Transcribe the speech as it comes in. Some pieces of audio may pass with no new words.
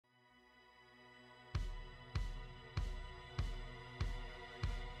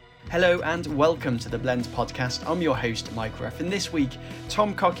Hello and welcome to the Blend podcast. I'm your host, Mike Ruff, and this week,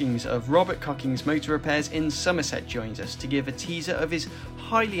 Tom Cockings of Robert Cockings Motor Repairs in Somerset joins us to give a teaser of his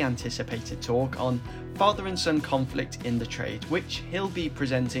highly anticipated talk on father and son conflict in the trade, which he'll be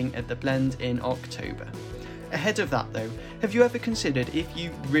presenting at the Blend in October. Ahead of that though, have you ever considered if you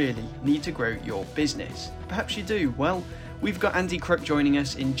really need to grow your business? Perhaps you do. Well, we've got Andy Crook joining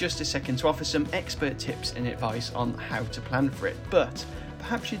us in just a second to offer some expert tips and advice on how to plan for it, but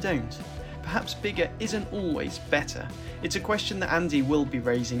perhaps you don't. Perhaps bigger isn't always better. It's a question that Andy will be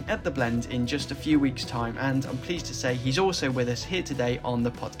raising at the Blend in just a few weeks' time, and I'm pleased to say he's also with us here today on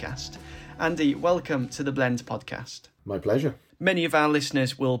the podcast. Andy, welcome to the Blend podcast. My pleasure. Many of our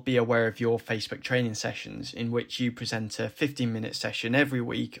listeners will be aware of your Facebook training sessions, in which you present a 15-minute session every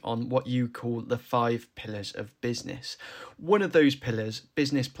week on what you call the 5 pillars of business. One of those pillars,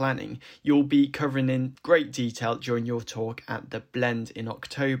 business planning, you'll be covering in great detail during your talk at the Blend in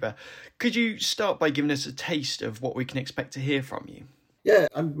October. Could you start by giving us a taste of what we can expect to hear from you? Yeah,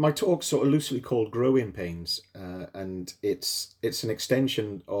 my talk's sort of loosely called Growing Pains, and it's an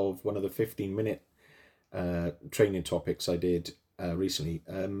extension of one of the 15-minute training topics I did recently,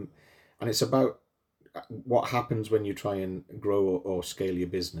 and it's about what happens when you try and grow or scale your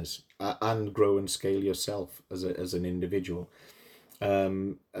business and grow and scale yourself as an individual,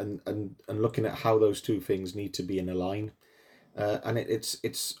 and looking at how those two things need to be in a line, and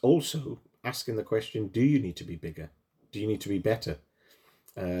it's also asking the question: do you need to be bigger? Do you need to be better?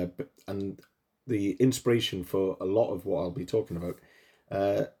 And the inspiration for a lot of what I'll be talking about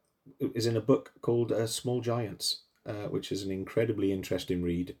is in a book called Small Giants, which is an incredibly interesting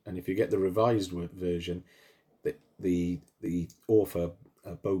read. And if you get the revised version, the author,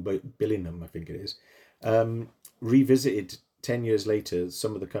 Bo Billingham, I think it is, revisited 10 years later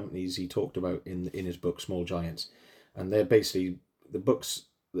some of the companies he talked about in his book Small Giants. And they're basically the books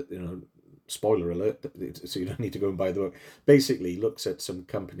that, spoiler alert, so you don't need to go and buy the book, basically looks at some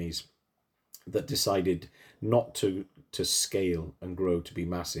companies that decided not to scale and grow to be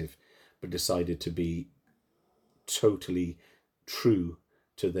massive, but decided to be totally true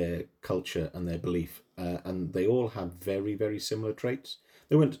to their culture and their belief. And they all had very, very similar traits.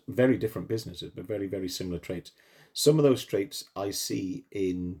 They weren't very different businesses, but very, very similar traits. Some of those traits I see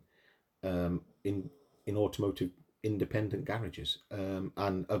in automotive independent garages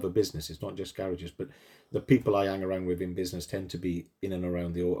and other businesses, not just garages, but the people I hang around with in business tend to be in and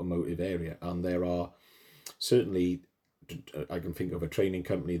around the automotive area. And there are certainly, I can think of a training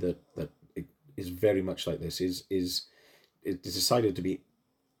company that is very much like this, is decided to be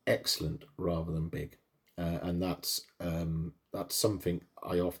excellent rather than big, and that's something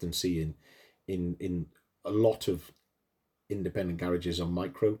I often see in a lot of independent garages or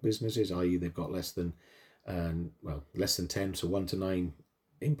micro businesses, i.e. they've got less than 10, so 1 to 9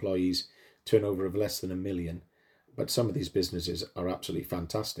 employees, turnover of less than $1 million. But some of these businesses are absolutely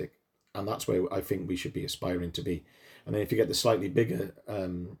fantastic, and that's where I think we should be aspiring to be. And then if you get the slightly bigger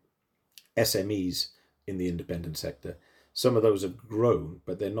SMEs in the independent sector, some of those have grown,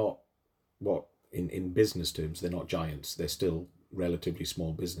 but they're not in business terms, they're not giants. They're still relatively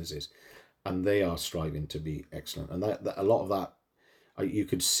small businesses, and they are striving to be excellent. And that a lot of that, you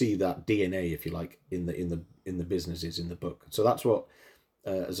could see that DNA, if you like, in the businesses in the book. So that's what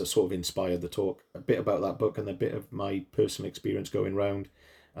as a sort of inspired the talk, a bit about that book and a bit of my personal experience going round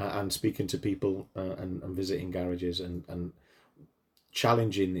and speaking to people and visiting garages and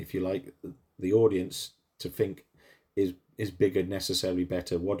challenging, if you like, the audience to think, is bigger necessarily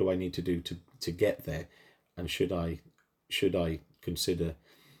better? What do I need to do to get there? And should I consider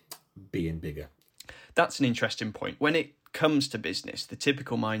being bigger? That's an interesting point. When it comes to business, the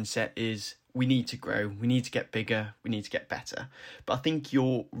typical mindset is we need to grow, we need to get bigger, we need to get better. But I think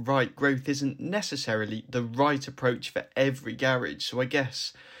you're right, growth isn't necessarily the right approach for every garage. So I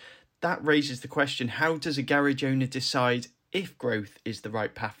guess that raises the question, how does a garage owner decide if growth is the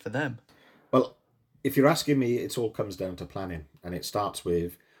right path for them? Well, if you're asking me, it all comes down to planning, and it starts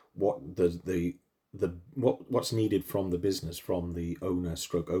with what what's needed from the business, from the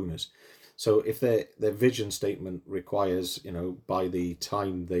owners. So if their vision statement requires, by the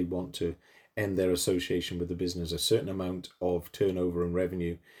time they want to end their association with the business, a certain amount of turnover and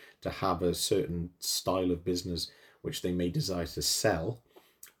revenue to have a certain style of business which they may desire to sell,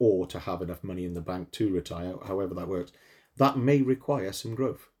 or to have enough money in the bank to retire, however that works, that may require some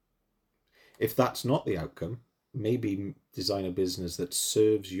growth. If that's not the outcome, maybe design a business that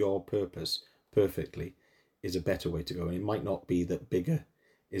serves your purpose perfectly is a better way to go. And it might not be that bigger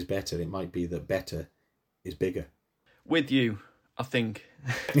is better. It might be that better is bigger. With you, I think.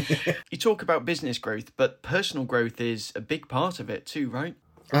 You talk about business growth, but personal growth is a big part of it too, right?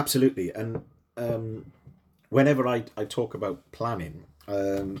 Absolutely. And whenever I talk about planning,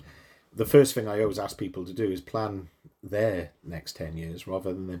 the first thing I always ask people to do is plan their next 10 years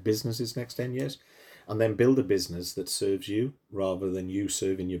rather than their business's next 10 years, and then build a business that serves you rather than you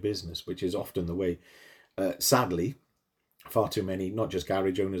serving your business, which is often the way. Sadly, far too many, not just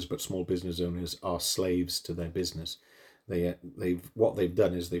garage owners but small business owners, are slaves to their business. They've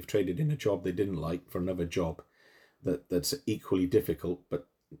done is they've traded in a job they didn't like for another job that's equally difficult, but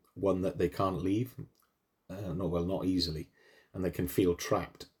one that they can't leave. Not easily, and they can feel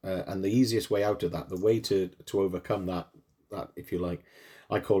trapped. And the easiest way out of that, the way to overcome that, if you like,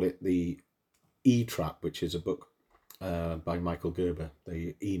 I call it the E Trap, which is a book by Michael Gerber,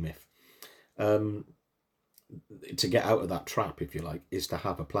 the E Myth. To get out of that trap, if you like, is to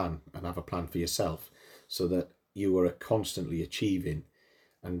have a plan, and have a plan for yourself, so that you are constantly achieving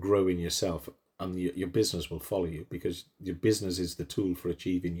and growing yourself, and your business will follow you, because your business is the tool for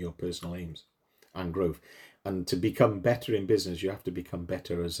achieving your personal aims and growth. And to become better in business, you have to become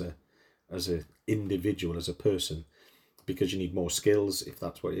better as a individual, as a person, because you need more skills, if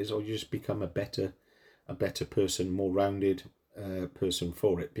that's what it is, or you just become a better person, more rounded person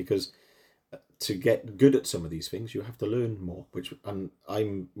for it. Because to get good at some of these things, you have to learn more. And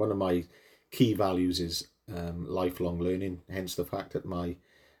I'm one of my key values is lifelong learning. Hence the fact at my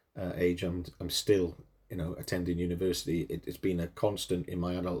age, I'm still attending university. It's been a constant in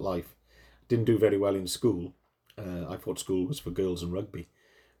my adult life. Didn't do very well in school. I thought school was for girls and rugby,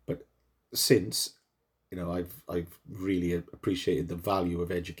 but since I've really appreciated the value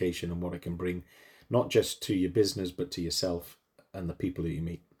of education and what it can bring, not just to your business but to yourself and the people that you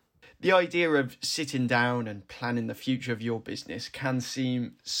meet. The idea of sitting down and planning the future of your business can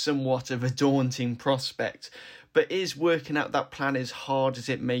seem somewhat of a daunting prospect, but is working out that plan as hard as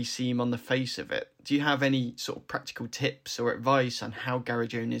it may seem on the face of it? Do you have any sort of practical tips or advice on how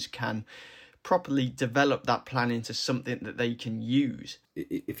garage owners can properly develop that plan into something that they can use?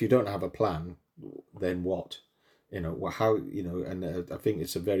 If you don't have a plan, then what? How? And I think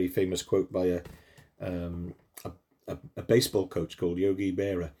it's a very famous quote by a baseball coach called Yogi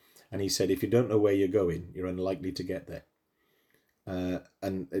Berra, and he said, "If you don't know where you're going, you're unlikely to get there."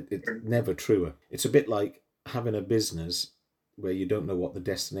 And it's never truer. It's a bit like having a business where you don't know what the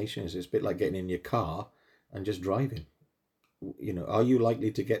destination is. It's a bit like getting in your car and just driving. Are you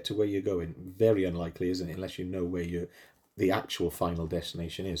likely to get to where you're going? Very unlikely, isn't it? Unless you know where the actual final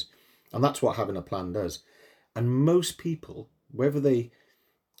destination is. And that's what having a plan does. And most people, whether they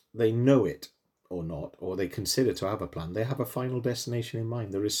know it or not, or they consider to have a plan, they have a final destination in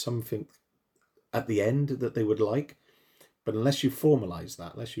mind. There is something at the end that they would like. But unless you formalize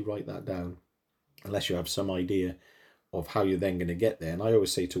that, unless you write that down, unless you have some idea of how you're then going to get there, and I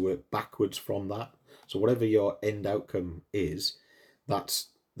always say to work backwards from that. So whatever your end outcome is, that's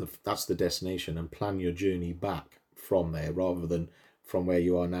the destination, and plan your journey back from there rather than from where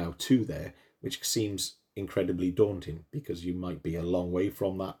you are now to there, which seems incredibly daunting because you might be a long way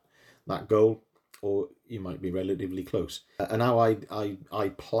from that goal, or you might be relatively close. And how I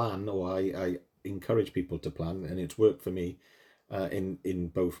plan, or I encourage people to plan, and it's worked for me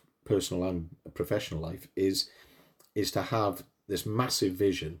in both personal and professional life, is to have this massive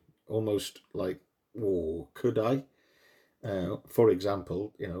vision, almost like, oh, could I? For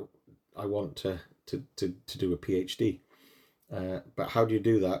example, I want to do a PhD. But how do you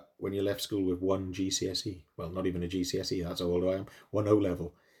do that when you left school with one GCSE? Well, not even a GCSE, that's how old I am, one O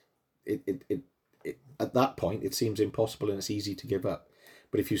level. It at that point, it seems impossible and it's easy to give up.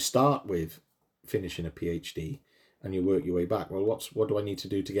 But if you start with finishing a PhD and you work your way back, well, what do I need to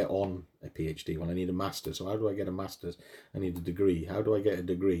do to get on a PhD? Well, I need a master's. So how do I get a master's? I need a degree. How do I get a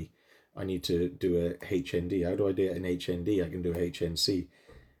degree? I need to do a HND. How do I do an HND? I can do a HNC.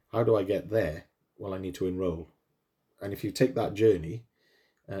 How do I get there? Well, I need to enroll. And if you take that journey,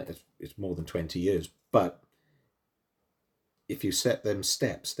 it's more than 20 years. But if you set them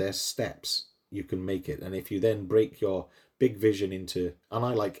steps, they're steps, you can make it. And if you then break your big vision into, and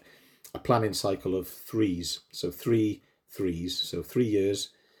I like a planning cycle of threes. So 3 threes. So 3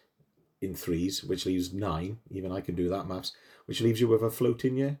 years in threes, which leaves 9. Even I can do that maths, which leaves you with a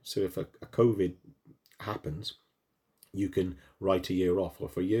floating year. So if a COVID happens, you can write a year off. Or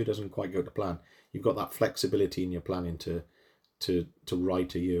if a year doesn't quite go to plan, you've got that flexibility in your planning to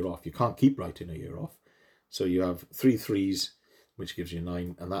write a year off. You can't keep writing a year off. So you have 3 threes, which gives you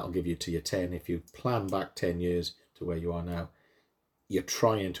 9, and that'll give you to your 10. If you plan back 10 years to where you are now, you're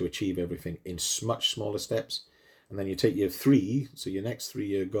trying to achieve everything in much smaller steps. And then you take your 3, so your next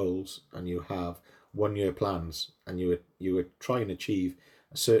 3-year goals, and you have 1-year plans, and you would try and achieve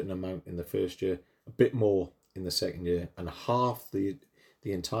a certain amount in the first year, a bit more in the second year, and half the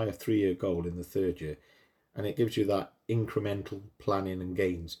the entire 3-year goal in the third year, and it gives you that incremental planning and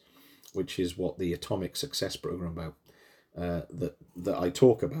gains, which is what the Atomic Success Program about that I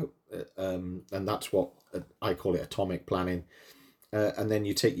talk about, and that's what I call it, atomic planning. And then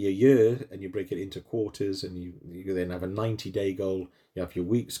you take your year and you break it into quarters, and you then have a 90-day goal, you have your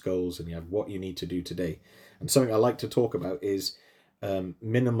week's goals, and you have what you need to do today. And something I like to talk about is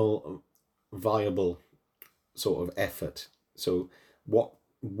minimal viable sort of effort. So what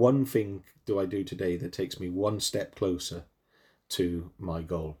one thing do I do today that takes me one step closer to my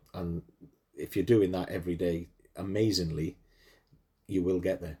goal? And if you're doing that every day, amazingly, you will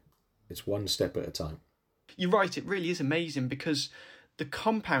get there. It's one step at a time. You're right, it really is amazing, because the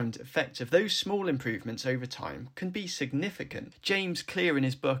compound effect of those small improvements over time can be significant. James Clear, in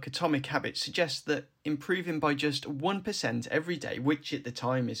his book Atomic Habits, suggests that improving by just 1% every day, which at the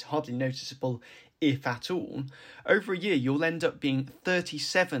time is hardly noticeable if at all, over a year you'll end up being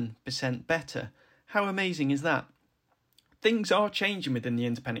 37% better. How amazing is that? Things are changing within the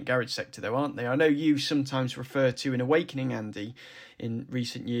independent garage sector though, aren't they? I know you sometimes refer to an awakening, Andy, in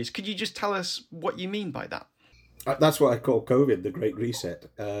recent years. Could you just tell us what you mean by that? That's what I call COVID, the Great Reset.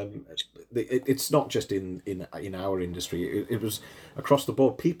 It's not just in our industry. It was across the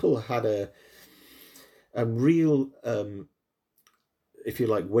board. People had a real, if you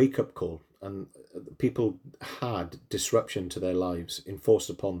like, wake-up call, and people had disruption to their lives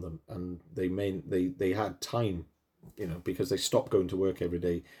enforced upon them, and they had time, because they stopped going to work every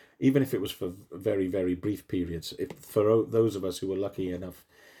day, even if it was for very, very brief periods. For those of us who were lucky enough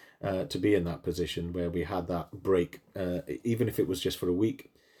to be in that position where we had that break, even if it was just for a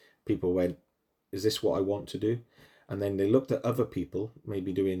week, people went, is this what I want to do? And then they looked at other people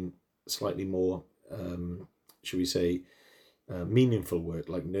maybe doing slightly more, should we say, meaningful work,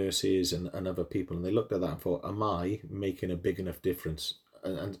 like nurses and other people, and they looked at that and thought, am I making a big enough difference?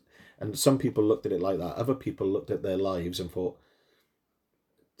 And some people looked at it like that. Other people looked at their lives and thought,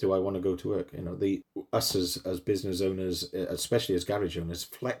 do I want to go to work? Us as business owners, especially as garage owners,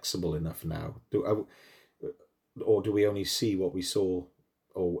 flexible enough now. Or do we only see what we saw,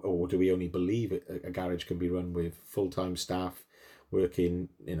 or do we only believe a garage can be run with full-time staff working,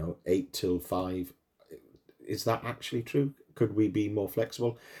 8 till 5? Is that actually true? Could we be more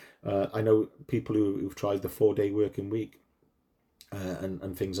flexible? I know people who've tried the 4-day working week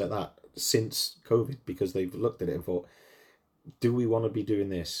and things like that since COVID, because they've looked at it and thought, do we want to be doing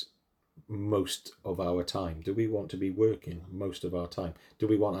this most of our time? Do we want to be working most of our time? Do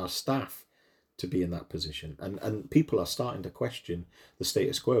we want our staff to be in that position? And people are starting to question the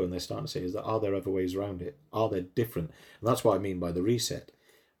status quo, and they're starting to say, are there other ways around it? Are there different? And that's what I mean by the reset.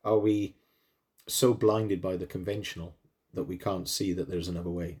 Are we so blinded by the conventional that we can't see that there's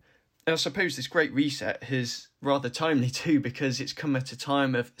another way? And I suppose this great reset is rather timely too, because it's come at a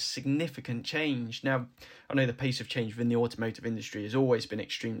time of significant change. Now, I know the pace of change within the automotive industry has always been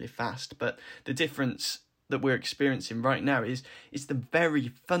extremely fast, but the difference that we're experiencing right now is the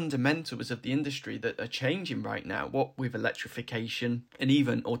very fundamentals of the industry that are changing right now, what with electrification and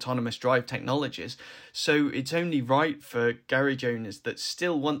even autonomous drive technologies. So it's only right for garage owners that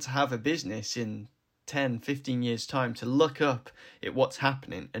still want to have a business in 10, 15 years time to look up at what's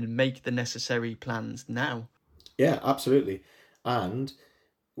happening and make the necessary plans now. Yeah, absolutely. And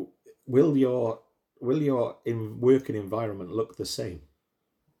will your working environment look the same?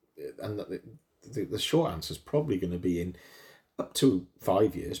 And the short answer is probably going to be, in up to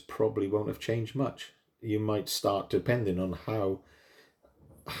 5 years, probably won't have changed much. You might start, depending on how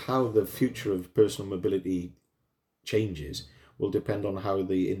the future of personal mobility changes, will depend on how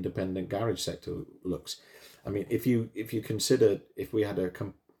the independent garage sector looks. I mean, if you consider, if we had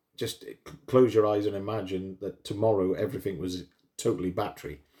just close your eyes and imagine that tomorrow everything was totally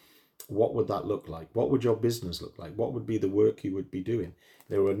battery, what would that look like? What would your business look like? What would be the work you would be doing?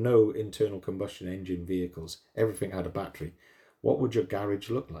 There were no internal combustion engine vehicles. Everything had a battery. What would your garage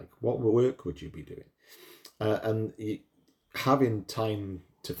look like? What work would you be doing? Having time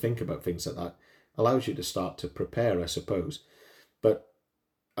to think about things like that allows you to start to prepare, I suppose. But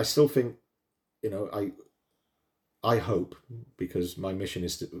I still think, I hope, because my mission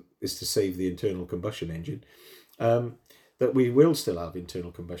is to save the internal combustion engine, that we will still have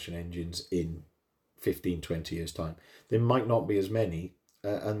internal combustion engines in 15, 20 years' time. There might not be as many,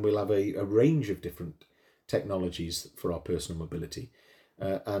 and we'll have a range of different technologies for our personal mobility.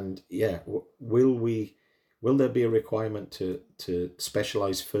 Will there be a requirement to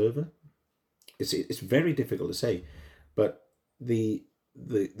specialise further? It's very difficult to say, but the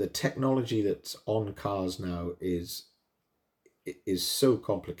technology that's on cars now is so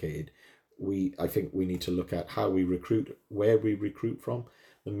complicated. I think we need to look at how we recruit, where we recruit from.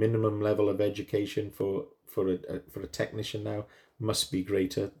 The minimum level of education for a technician now must be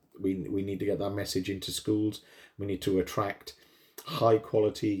greater. We need to get that message into schools. We need to attract high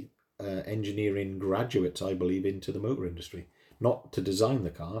quality engineering graduates, I believe, into the motor industry, not to design the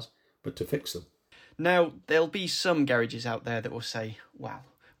cars, but to fix them. Now, there'll be some garages out there that will say, well,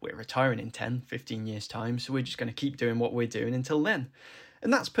 we're retiring in 10, 15 years' time, so we're just going to keep doing what we're doing until then.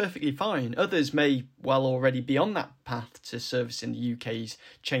 And that's perfectly fine. Others may well already be on that path to servicing the UK's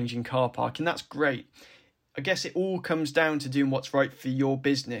changing car park, and that's great. I guess it all comes down to doing what's right for your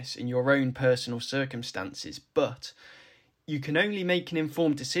business in your own personal circumstances, but you can only make an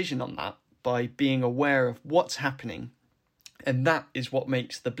informed decision on that by being aware of what's happening. And that is what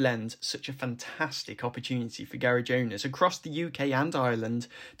makes the Blend such a fantastic opportunity for garage owners across the UK and Ireland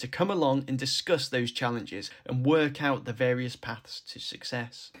to come along and discuss those challenges and work out the various paths to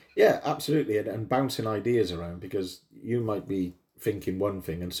success. Yeah, absolutely. And bouncing ideas around, because you might be thinking one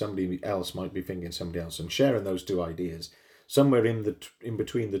thing and somebody else might be thinking somebody else, and sharing those two ideas somewhere in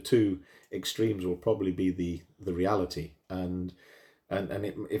between the two extremes will probably be the reality. And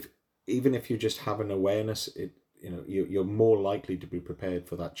even if you just have an awareness, you're more likely to be prepared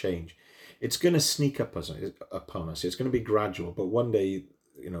for that change. It's going to sneak up upon us. It's going to be gradual, but one day,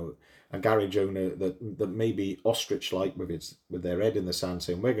 a garage owner that may be ostrich-like with their head in the sand,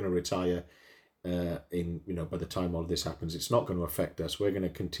 saying we're going to retire by the time all this happens, it's not going to affect us. We're going to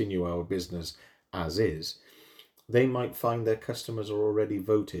continue our business as is. They might find their customers are already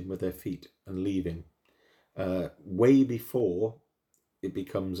voted with their feet and leaving way before it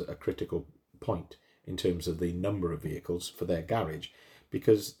becomes a critical point in terms of the number of vehicles for their garage,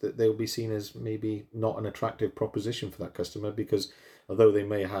 because they'll be seen as maybe not an attractive proposition for that customer, because although they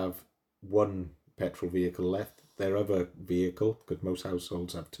may have one petrol vehicle left, their other vehicle, because most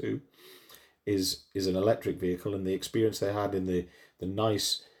households have two, is an electric vehicle, and the experience they had in the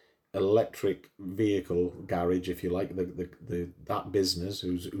nice electric vehicle garage, if you like, that business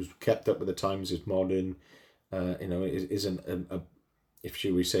who's kept up with the times, is modern, isn't a if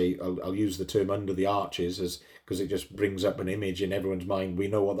should we say, I'll use the term under the arches, because it just brings up an image in everyone's mind. We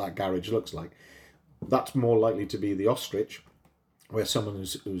know what that garage looks like. That's more likely to be the ostrich, where someone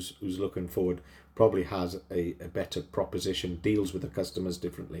who's looking forward probably has a better proposition, deals with the customers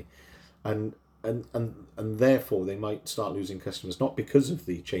differently, and therefore they might start losing customers, not because of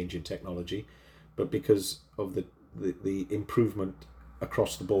the change in technology, but because of the improvement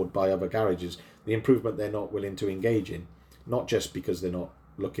across the board by other garages, the improvement they're not willing to engage in. Not just because they're not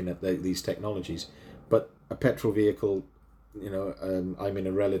looking at these technologies, but a petrol vehicle, I'm in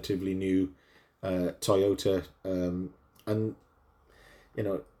a relatively new Toyota, and,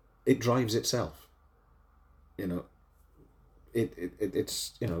 it drives itself.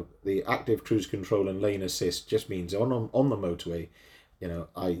 It's the active cruise control and lane assist just means on the motorway,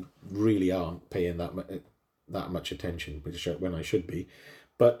 I really aren't paying that much attention, when I should be.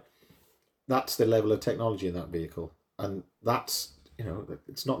 But that's the level of technology in that vehicle. And that's,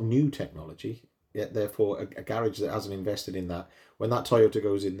 it's not new technology, yet therefore a garage that hasn't invested in that, when that Toyota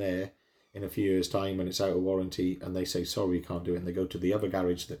goes in there in a few years' time and it's out of warranty and they say, sorry, we can't do it, and they go to the other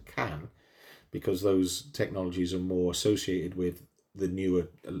garage that can, because those technologies are more associated with the newer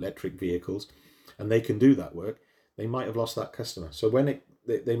electric vehicles, and they can do that work, they might have lost that customer. So when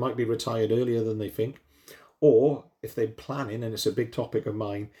they might be retired earlier than they think, or if they're planning, and it's a big topic of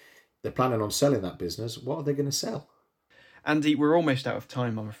mine, they're planning on selling that business, what are they going to sell? Andy, we're almost out of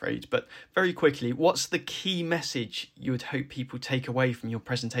time, I'm afraid, but very quickly, what's the key message you would hope people take away from your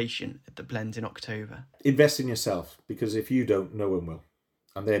presentation at the Blend in October? Invest in yourself, because if you don't, no one will.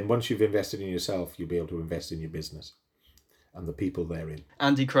 And then once you've invested in yourself, you'll be able to invest in your business and the people therein.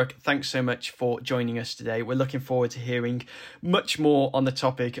 Andy Crook, thanks so much for joining us today. We're looking forward to hearing much more on the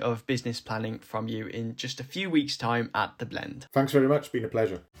topic of business planning from you in just a few weeks' time at the Blend. Thanks very much. It's been a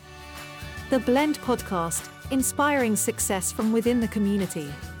pleasure. The Blend Podcast, inspiring success from within the community.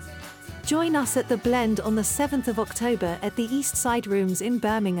 Join us at the Blend on the 7th of October at the Eastside Rooms in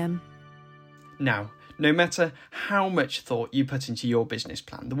Birmingham. Now, no matter how much thought you put into your business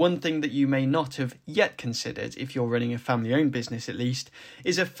plan, the one thing that you may not have yet considered, if you're running a family-owned business at least,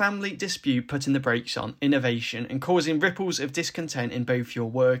 is a family dispute putting the brakes on innovation and causing ripples of discontent in both your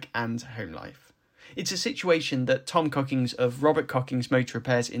work and home life. It's a situation that Tom Cockings of Robert Cockings Motor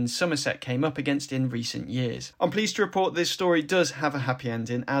Repairs in Somerset came up against in recent years. I'm pleased to report this story does have a happy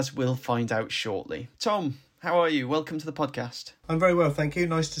ending, as we'll find out shortly. Tom, How are you? Welcome to the podcast. I'm very well, thank you.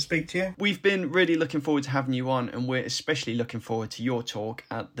 Nice to speak to you. We've been really looking forward to having you on, and we're especially looking forward to your talk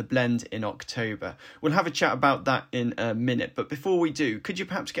at The Blend in October. We'll have a chat about that in a minute, but before we do, could you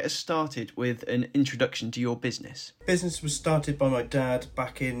perhaps get us started with an introduction to your business? Business was started by my dad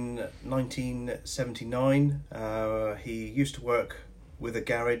back in 1979. He used to work with a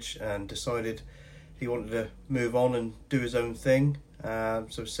garage and decided he wanted to move on and do his own thing.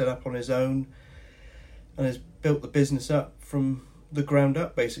 So set up on his own and has built the business up from the ground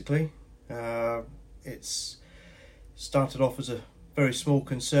up, basically. It's started off as a very small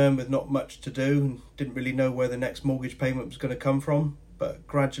concern with not much to do and didn't really know where the next mortgage payment was going to come from, but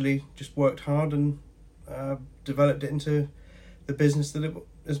gradually just worked hard and developed it into the business that it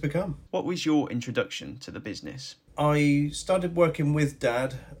has become. What was your introduction to the business? I started working with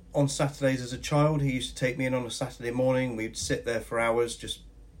Dad on Saturdays as a child. He used to take me in on a Saturday morning. We'd sit there for hours just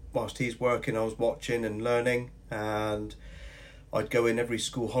whilst he's working. I was watching and learning, and I'd go in every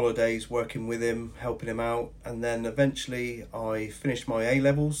school holidays working with him, helping him out. And then eventually I finished my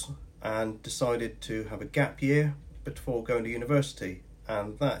A-levels and decided to have a gap year before going to university.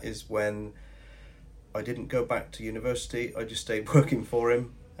 And that is when I didn't go back to university. I just stayed working for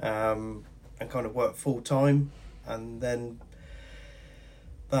him and kind of worked full time. And then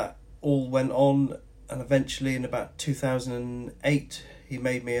that all went on, and eventually in about 2008 he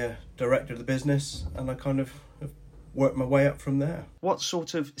made me a director of the business, and I kind of worked my way up from there. What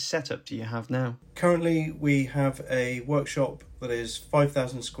sort of setup do you have now? Currently we have a workshop that is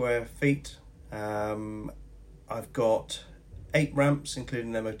 5,000 square feet. I've got 8 ramps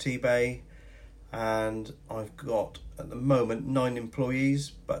including an MOT bay, and I've got at the moment 9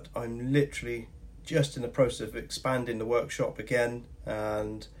 employees, but I'm literally just in the process of expanding the workshop again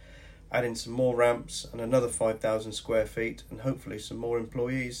and adding some more ramps and another 5,000 square feet and hopefully some more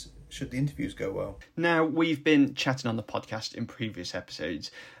employees should the interviews go well. Now, we've been chatting on the podcast in previous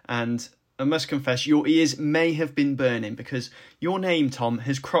episodes, and I must confess your ears may have been burning because your name, Tom,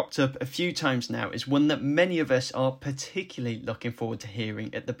 has cropped up a few times now as one that many of us are particularly looking forward to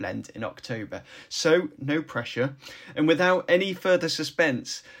hearing at the Blend in October. So, no pressure. And without any further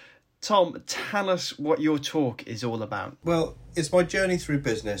suspense, Tom, tell us what your talk is all about. Well, it's my journey through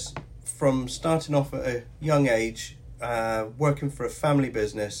business, from starting off at a young age, working for a family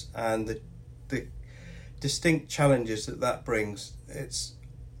business, and the distinct challenges that brings.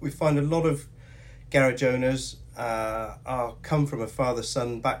 We find a lot of garage owners come from a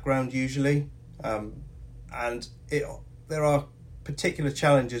father-son background usually, and there are particular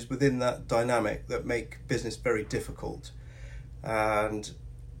challenges within that dynamic that make business very difficult. And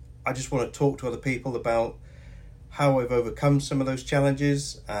I just want to talk to other people about how I've overcome some of those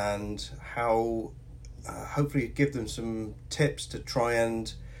challenges and how hopefully give them some tips to try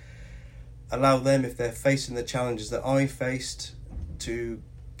and allow them, if they're facing the challenges that I faced, to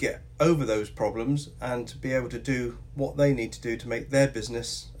get over those problems and to be able to do what they need to do to make their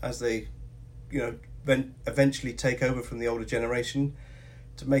business, as they eventually take over from the older generation,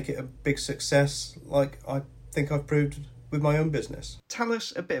 to make it a big success like I think I've proved with my own business. Tell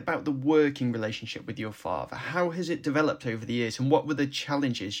us a bit about the working relationship with your father. How has it developed over the years, and what were the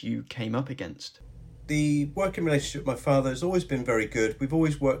challenges you came up against? The working relationship with my father has always been very good. We've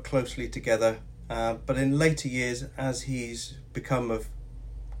always worked closely together, but in later years, as he's become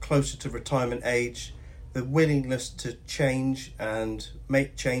closer to retirement age, the willingness to change and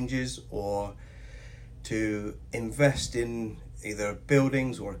make changes or to invest in either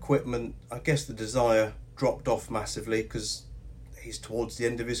buildings or equipment, I guess the desire dropped off massively because he's towards the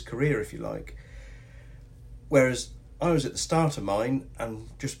end of his career, if you like. Whereas I was at the start of mine and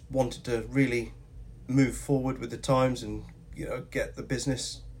just wanted to really move forward with the times and get the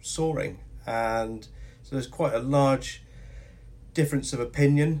business soaring. And so there's quite a large difference of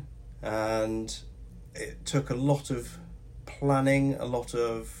opinion, and it took a lot of planning, a lot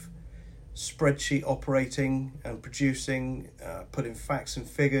of spreadsheet operating and producing, putting facts and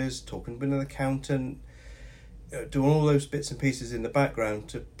figures, talking with an accountant, doing all those bits and pieces in the background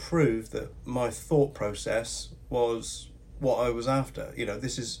to prove that my thought process was what I was after.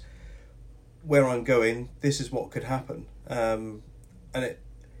 This is where I'm going, this is what could happen. And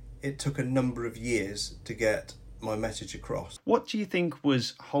it took a number of years to get my message across. What do you think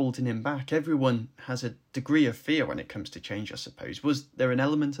was holding him back? Everyone has a degree of fear when it comes to change, I suppose. Was there an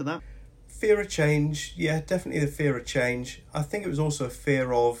element of that? Fear of change, yeah, definitely the fear of change. I think it was also a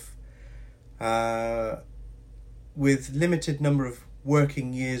fear of, with limited number of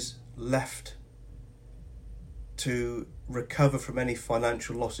working years left to recover from any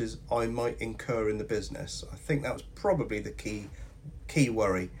financial losses I might incur in the business. I think that was probably the key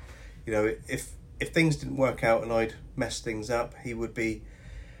worry. If if things didn't work out and I'd messed things up, he would be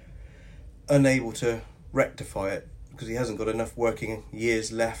unable to rectify it because he hasn't got enough working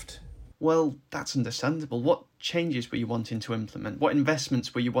years left. Well, that's understandable. What changes were you wanting to implement? What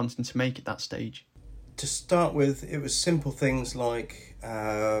investments were you wanting to make at that stage? To start with, it was simple things like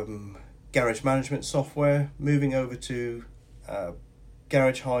garage management software. Moving over to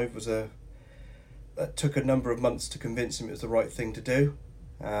Garage Hive that took a number of months to convince him it was the right thing to do.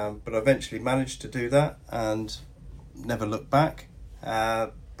 But I eventually managed to do that and never looked back.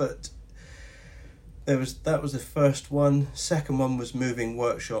 But that was the first one. Second one was moving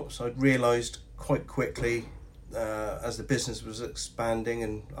workshops. I'd realised quite quickly, as the business was expanding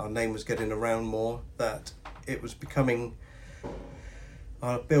and our name was getting around more, that it was becoming,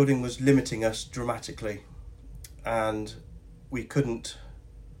 our building was limiting us dramatically, and we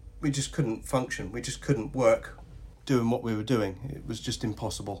just couldn't function. We just couldn't work doing what we were doing. It was just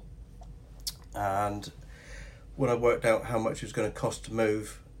impossible. And when I worked out how much it was going to cost to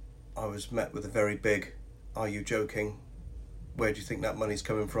move, I was met with a very big, "Are you joking? Where do you think that money's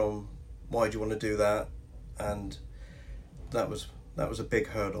coming from? Why do you want to do that?" And that was a big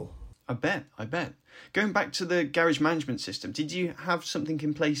hurdle. I bet. Going back to the garage management system, did you have something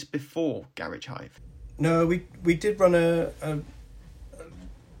in place before Garage Hive? No, we did run a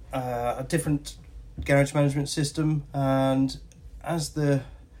different garage management system, and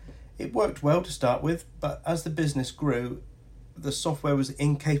it worked well to start with, but as the business grew, the software was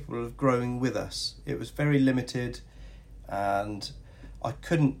incapable of growing with us. It was very limited, and I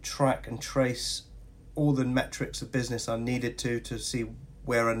couldn't track and trace all the metrics of business I needed to see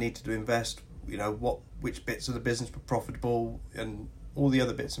where I needed to invest, which bits of the business were profitable and all the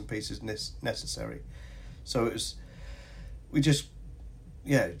other bits and pieces necessary. So it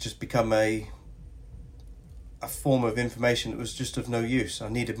just become a form of information that was just of no use. I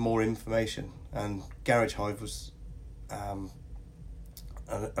needed more information, and Garage Hive was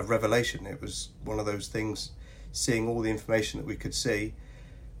a revelation. It was one of those things, seeing all the information that we could see,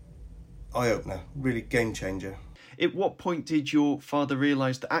 eye-opener, really game changer. At what point did your father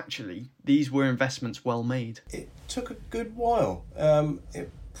realise that actually these were investments well made? It took a good while. It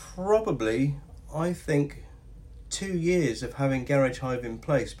probably, I think, 2 years of having Garage Hive in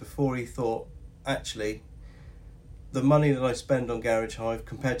place before he thought, actually, the money that I spend on Garage Hive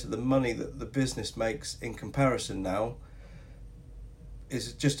compared to the money that the business makes in comparison now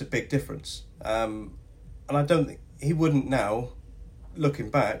is just a big difference. And I don't think he wouldn't now, looking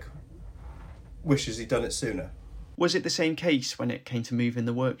back, wishes he'd done it sooner. Was it the same case when it came to moving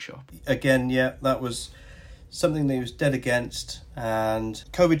the workshop? Again, yeah, that was something that he was dead against, and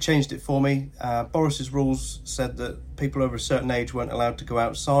COVID changed it for me. Boris's rules said that people over a certain age weren't allowed to go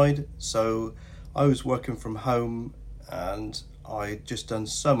outside, so I was working from home and I'd just done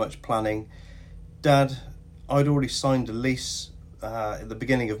so much planning. Dad, I'd already signed a lease at the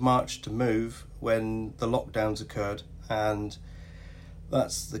beginning of March to move when the lockdowns occurred, and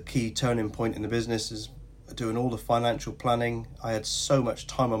that's the key turning point in the business, is doing all the financial planning. I had so much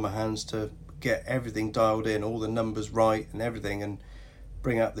time on my hands to get everything dialed in, all the numbers right and everything, and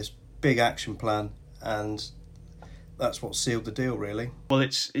bring out this big action plan, and that's what sealed the deal, really. Well,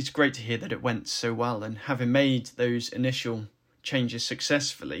 it's great to hear that it went so well, and having made those initial changes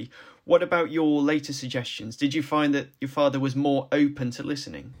successfully, what about your later suggestions? Did you find that your father was more open to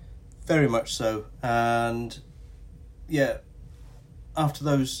listening? Very much so, and yeah, after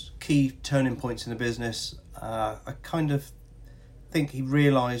those key turning points in the business, I kind of think he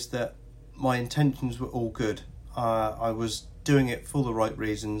realised that my intentions were all good. I was doing it for the right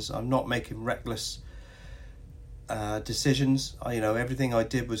reasons. I'm not making reckless decisions. Everything I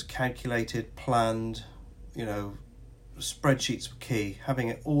did was calculated, planned. Spreadsheets were key.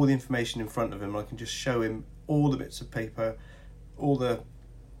 Having all the information in front of him, I can just show him all the bits of paper, all the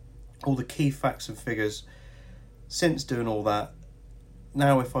key facts and figures. Since doing all that,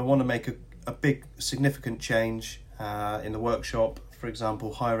 now if I want to make a big significant change in the workshop, for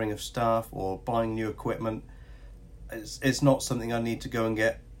example, hiring of staff or buying new equipment, it's not something I need to go and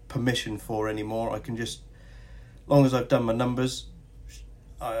get permission for anymore. I can just, as long as I've done my numbers,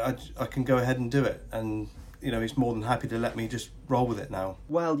 I can go ahead and do it. And he's more than happy to let me just roll with it now.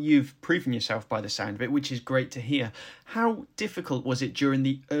 Well, you've proven yourself by the sound of it, which is great to hear. How difficult was it during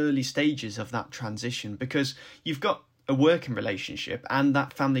the early stages of that transition? Because you've got a working relationship and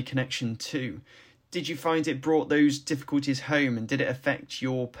that family connection too. Did you find it brought those difficulties home, and did it affect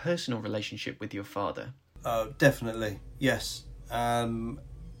your personal relationship with your father? Definitely, yes.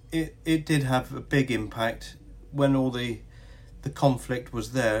 It did have a big impact when all the conflict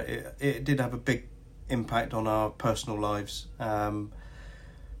was there. It did have a big impact on our personal lives.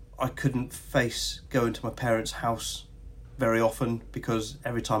 I couldn't face going to my parents' house very often, because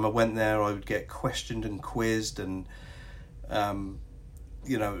every time I went there I would get questioned and quizzed, and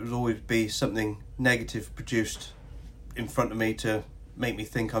it would always be something negative produced in front of me to make me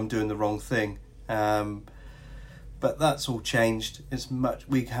think I'm doing the wrong thing. But that's all changed.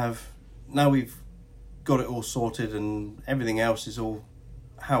 We've got it all sorted, and everything else is all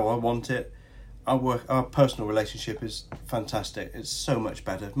how I want it. Our personal relationship is fantastic. It's so much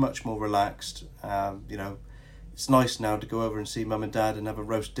better, much more relaxed. It's nice now to go over and see mum and dad and have a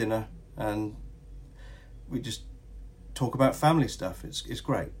roast dinner, and we just talk about family stuff. It's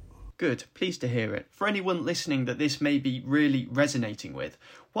great. Good, pleased to hear it. For anyone listening that this may be really resonating with,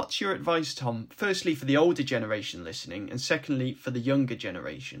 what's your advice, Tom? Firstly, for the older generation listening, and secondly, for the younger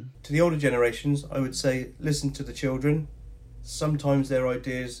generation. To the older generations, I would say listen to the children. Sometimes their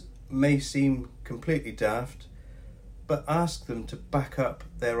ideas may seem completely daft, but ask them to back up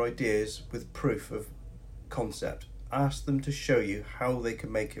their ideas with proof of concept. Ask them to show you how they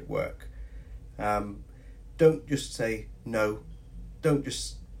can make it work. Don't just say no. Don't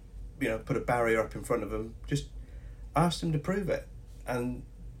just put a barrier up in front of them. Just ask them to prove it. And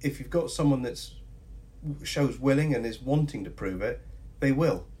if you've got someone that shows willing and is wanting to prove it, they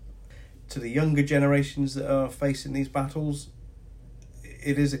will. To the younger generations that are facing these battles,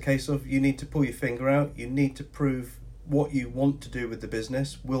 it is a case of you need to pull your finger out. You need to prove what you want to do with the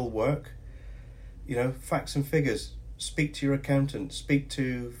business will work. Facts and figures. Speak to your accountant, speak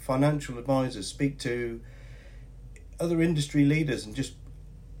to financial advisors, speak to other industry leaders, and just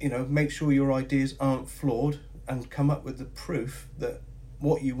make sure your ideas aren't flawed, and come up with the proof that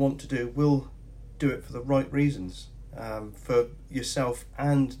what you want to do will do it for the right reasons, for yourself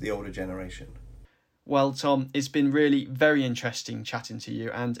and the older generation. Well, Tom, it's been really very interesting chatting to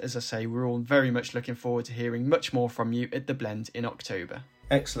you, and as I say, we're all very much looking forward to hearing much more from you at The Blend in October.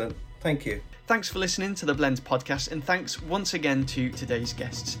 Excellent. Thank you. Thanks for listening to The Blend podcast, and thanks once again to today's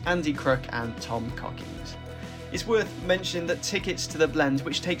guests, Andy Crook and Tom Cockings. It's worth mentioning that tickets to The Blend,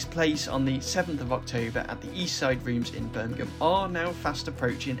 which takes place on the 7th of October at the Eastside Rooms in Birmingham, are now fast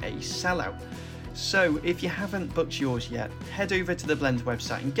approaching a sellout. So if you haven't booked yours yet, head over to the Blend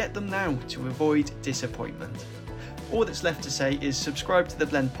website and get them now to avoid disappointment. All that's left to say is subscribe to The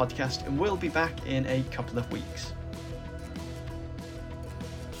Blend podcast, and we'll be back in a couple of weeks.